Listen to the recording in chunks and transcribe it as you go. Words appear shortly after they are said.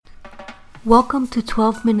Welcome to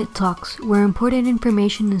 12-Minute Talks, where important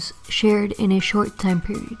information is shared in a short time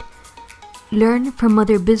period. Learn from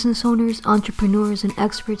other business owners, entrepreneurs, and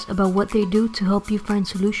experts about what they do to help you find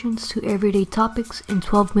solutions to everyday topics in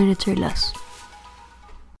 12 minutes or less.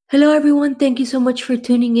 Hello, everyone. Thank you so much for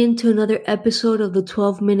tuning in to another episode of the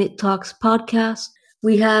 12-Minute Talks podcast.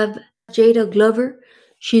 We have Jada Glover.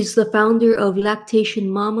 She's the founder of Lactation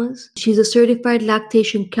Mamas. She's a certified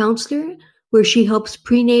lactation counselor where she helps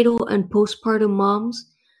prenatal and postpartum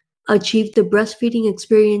moms achieve the breastfeeding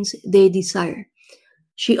experience they desire.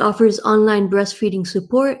 She offers online breastfeeding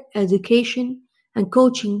support, education, and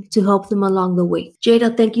coaching to help them along the way.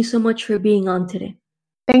 Jada, thank you so much for being on today.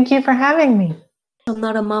 Thank you for having me. I'm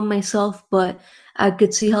not a mom myself, but I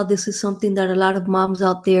could see how this is something that a lot of moms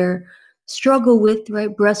out there struggle with,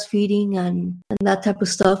 right? Breastfeeding and that type of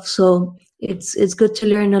stuff. So it's good to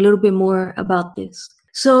learn a little bit more about this.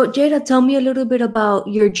 So Jada, tell me a little bit about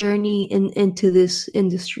your journey into this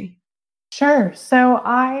industry. Sure. So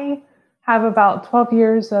I have about 12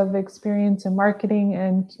 years of experience in marketing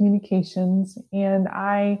and communications, and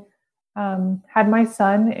I had my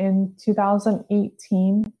son in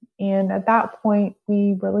 2018. And at that point,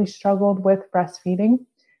 we really struggled with breastfeeding.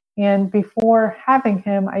 And before having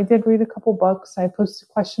him, I did read a couple books. I posted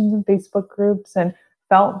questions in Facebook groups and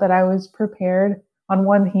felt that I was prepared on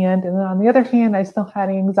one hand. And then on the other hand, I still had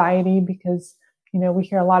anxiety because, we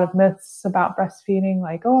hear a lot of myths about breastfeeding,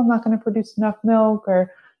 like, oh, I'm not going to produce enough milk, or,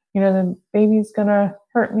 the baby's going to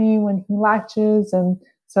hurt me when he latches. And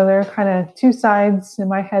so there are kind of two sides in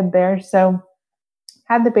my head there. So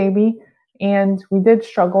had the baby, and we did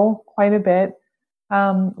struggle quite a bit.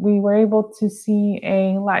 We were able to see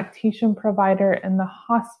a lactation provider in the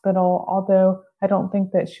hospital, although I don't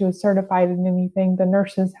think that she was certified in anything. The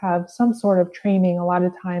nurses have some sort of training a lot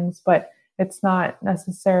of times, but it's not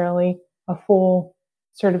necessarily a full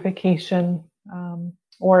certification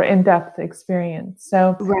or in-depth experience.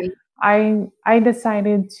 So Right. I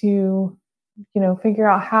decided to, figure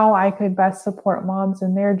out how I could best support moms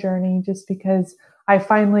in their journey, just because I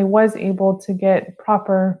finally was able to get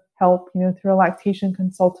proper help, through a lactation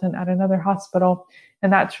consultant at another hospital.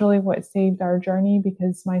 And that's really what saved our journey,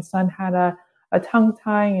 because my son had a tongue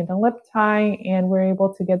tie and a lip tie, and we're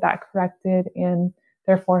able to get that corrected, and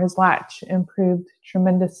therefore his latch improved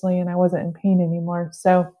tremendously and I wasn't in pain anymore.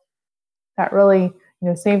 So that really,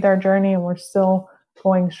 saved our journey, and we're still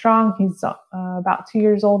going strong. He's about 2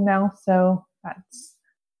 years old now. So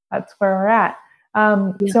that's where we're at.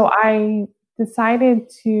 So I decided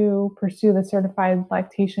to pursue the certified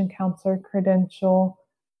lactation counselor credential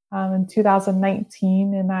in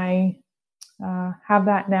 2019, and I have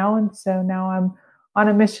that now. And so now I'm on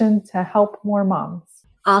a mission to help more moms.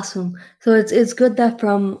 Awesome. So it's good that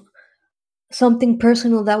from something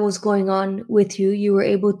personal that was going on with you, you were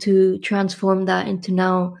able to transform that into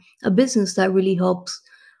now a business that really helps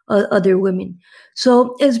other women.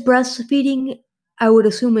 So is breastfeeding, I would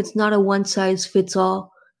assume it's not a one size fits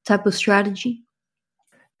all type of strategy?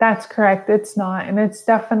 That's correct. It's not. And it's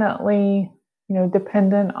definitely,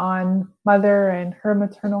 dependent on mother and her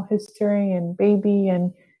maternal history and baby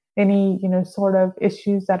and any, sort of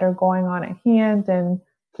issues that are going on at hand and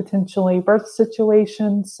potentially birth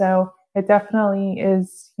situations. So it definitely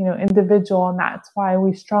is, individual. And that's why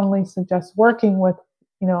we strongly suggest working with,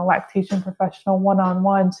 a lactation professional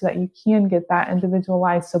one-on-one, so that you can get that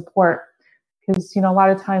individualized support. Because, a lot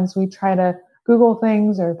of times we try to Google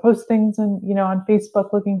things or post things and, on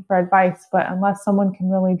Facebook looking for advice, but unless someone can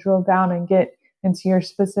really drill down and get into your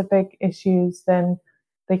specific issues, then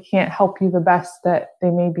they can't help you the best that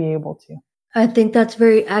they may be able to. I think that's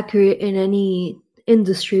very accurate in any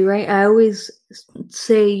industry, right? I always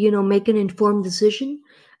say, make an informed decision,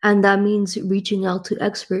 and that means reaching out to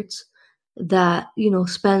experts that,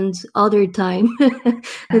 spend all their time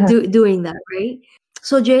doing that, right?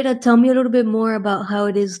 So Jada, tell me a little bit more about how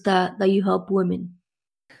it is that you help women.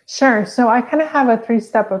 Sure. So I kind of have a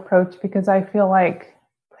 3-step approach, because I feel like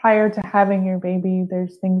prior to having your baby,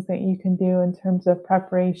 there's things that you can do in terms of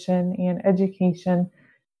preparation and education.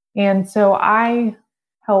 And so I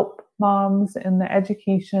help moms in the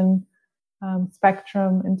education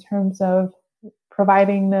spectrum in terms of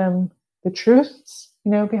providing them the truths,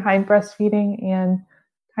 behind breastfeeding, and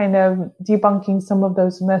kind of debunking some of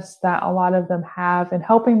those myths that a lot of them have, and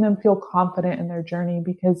helping them feel confident in their journey.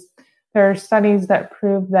 Because there are studies that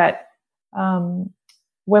prove that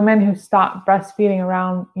women who stopped breastfeeding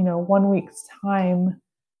around, 1 week's time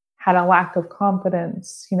had a lack of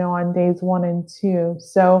confidence, on days 1 and 2.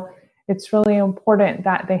 So it's really important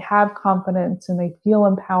that they have confidence and they feel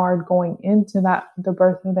empowered going into the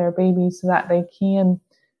birth of their baby, so that they can,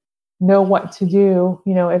 know what to do,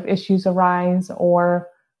 if issues arise, or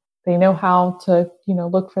they know how to,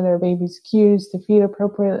 look for their baby's cues to feed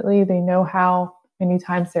appropriately. They know how many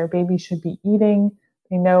times their baby should be eating.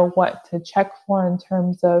 They know what to check for in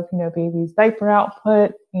terms of, baby's diaper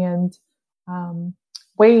output and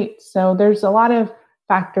weight. So there's a lot of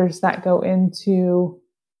factors that go into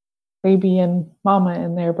baby and mama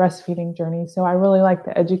in their breastfeeding journey. So I really like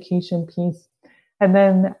the education piece. And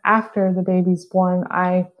then after the baby's born,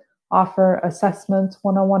 I offer assessments,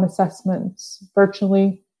 one-on-one assessments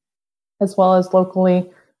virtually as well as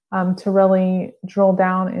locally, to really drill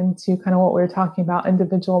down into kind of what we were talking about,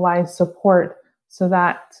 individualized support, so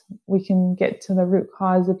that we can get to the root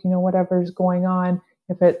cause of, whatever's going on.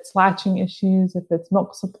 If it's latching issues, if it's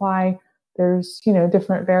milk supply, there's,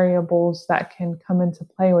 different variables that can come into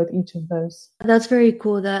play with each of those. That's very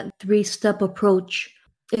cool. That 3-step approach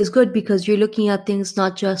is good because you're looking at things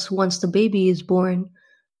not just once the baby is born,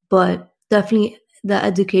 but definitely the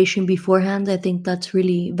education beforehand. I think that's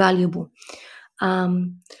really valuable.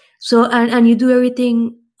 So, and you do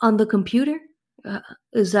everything on the computer?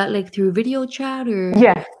 Is that like through video chat or?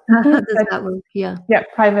 Yes. How does that work? Yeah. Yeah,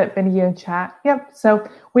 private video chat. Yep. So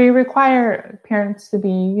we require parents to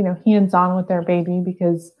be, hands-on with their baby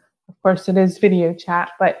because, of course, it is video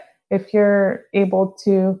chat. But if you're able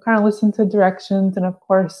to kind of listen to directions, and of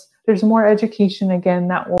course, there's more education again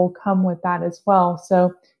that will come with that as well.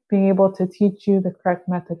 So being able to teach you the correct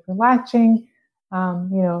method for latching,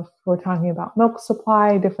 if we're talking about milk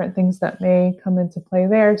supply, different things that may come into play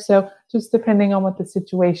there. So just depending on what the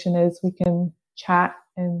situation is, we can chat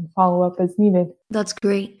and follow up as needed. That's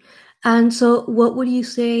great. And so what would you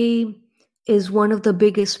say is one of the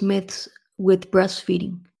biggest myths with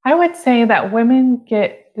breastfeeding? I would say that women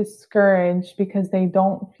get discouraged because they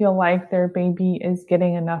don't feel like their baby is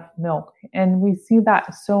getting enough milk. And we see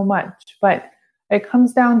that so much, but it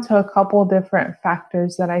comes down to a couple different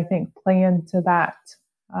factors that I think play into that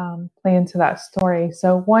story.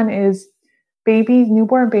 So one is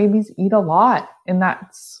newborn babies eat a lot, and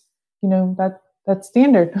that's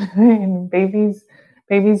standard. And babies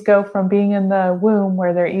go from being in the womb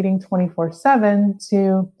where they're eating 24/7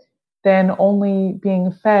 to then only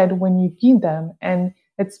being fed when you feed them. And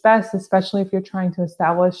it's best, especially if you're trying to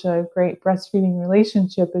establish a great breastfeeding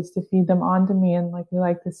relationship, is to feed them on demand. Like we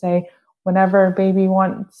like to say, whenever baby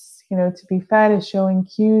wants, to be fed, is showing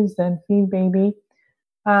cues, then feed baby.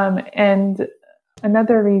 And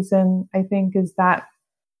another reason I think is that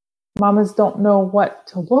mamas don't know what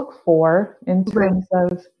to look for in terms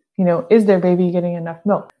of, is their baby getting enough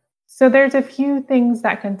milk? So there's a few things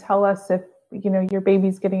that can tell us if, your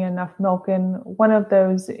baby's getting enough milk. And one of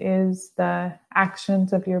those is the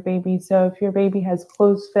actions of your baby. So if your baby has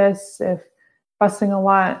closed fists, if fussing a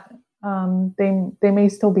lot, they may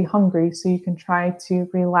still be hungry. So you can try to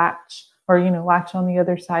relatch or, latch on the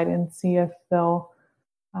other side and see if they'll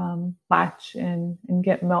latch and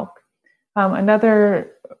get milk.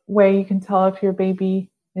 Another way you can tell if your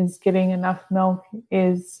baby is getting enough milk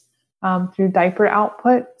is through diaper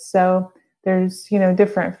output. So there's,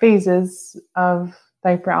 different phases of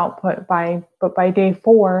diaper output but by day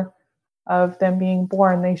 4 of them being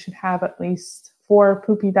born, they should have at least 4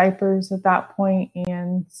 poopy diapers at that point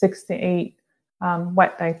and 6 to 8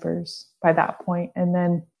 wet diapers by that point. And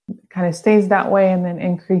then it kind of stays that way and then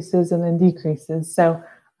increases and then decreases. So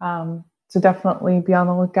definitely be on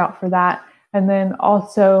the lookout for that. And then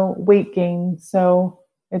also weight gain. So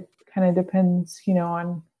it kind of depends,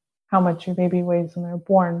 on how much your baby weighs when they're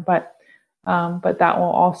born, but that will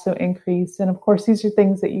also increase. And of course, these are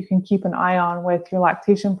things that you can keep an eye on with your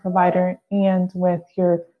lactation provider and with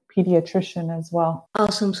your pediatrician as well.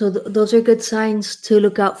 Awesome. So those are good signs to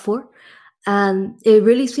look out for. And it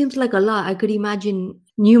really seems like a lot. I could imagine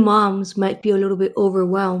new moms might be a little bit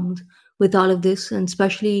overwhelmed with all of this. And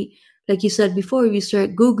especially, like you said before, you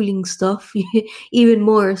start Googling stuff even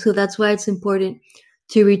more. So that's why it's important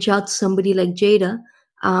to reach out to somebody like Jada,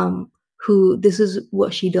 who this is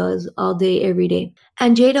what she does all day, every day.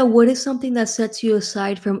 And Jada, what is something that sets you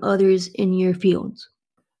aside from others in your field?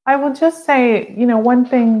 I will just say, one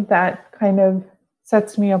thing that kind of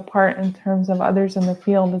sets me apart in terms of others in the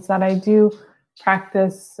field is that I do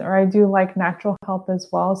practice, or I do like natural health as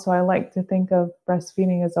well. So I like to think of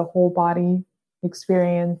breastfeeding as a whole body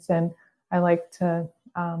experience. And I like to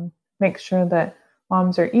make sure that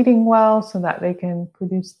moms are eating well so that they can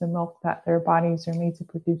produce the milk that their bodies are made to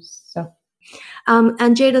produce. So,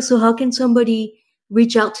 and Jada, so how can somebody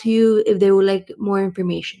reach out to you if they would like more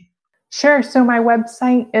information? Sure. So my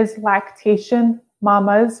website is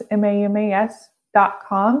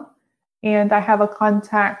lactationmamas.com, and I have a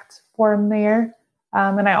contact form there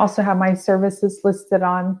And I also have my services listed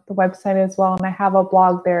on the website as well. And I have a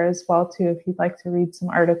blog there as well, too, if you'd like to read some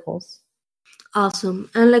articles. Awesome.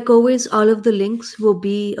 And like always, all of the links will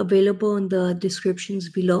be available in the descriptions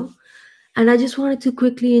below. And I just wanted to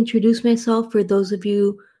quickly introduce myself for those of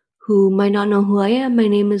you who might not know who I am. My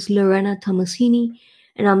name is Lorena Tomasini,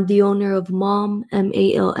 and I'm the owner of MALM,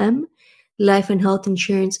 M-A-L-M, Life and Health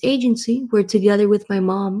Insurance Agency, where together with my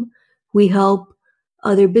mom, we help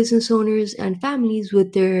other business owners and families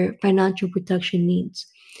with their financial protection needs.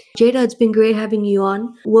 Jada, it's been great having you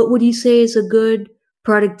on. What would you say is a good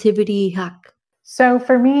productivity hack? So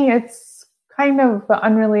for me, it's kind of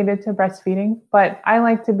unrelated to breastfeeding, but I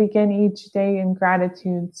like to begin each day in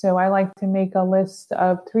gratitude. So I like to make a list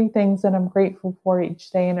of 3 things that I'm grateful for each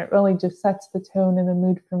day, and it really just sets the tone and the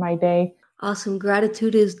mood for my day. Awesome.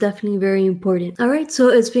 Gratitude is definitely very important. All right, so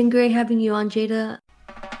it's been great having you on, Jada.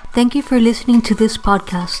 Thank you for listening to this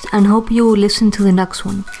podcast, and hope you will listen to the next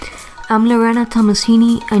one. I'm Lorena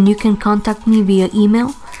Tomasini, and you can contact me via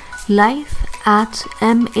email,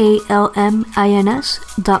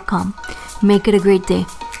 life@malmins.com. Make it a great day.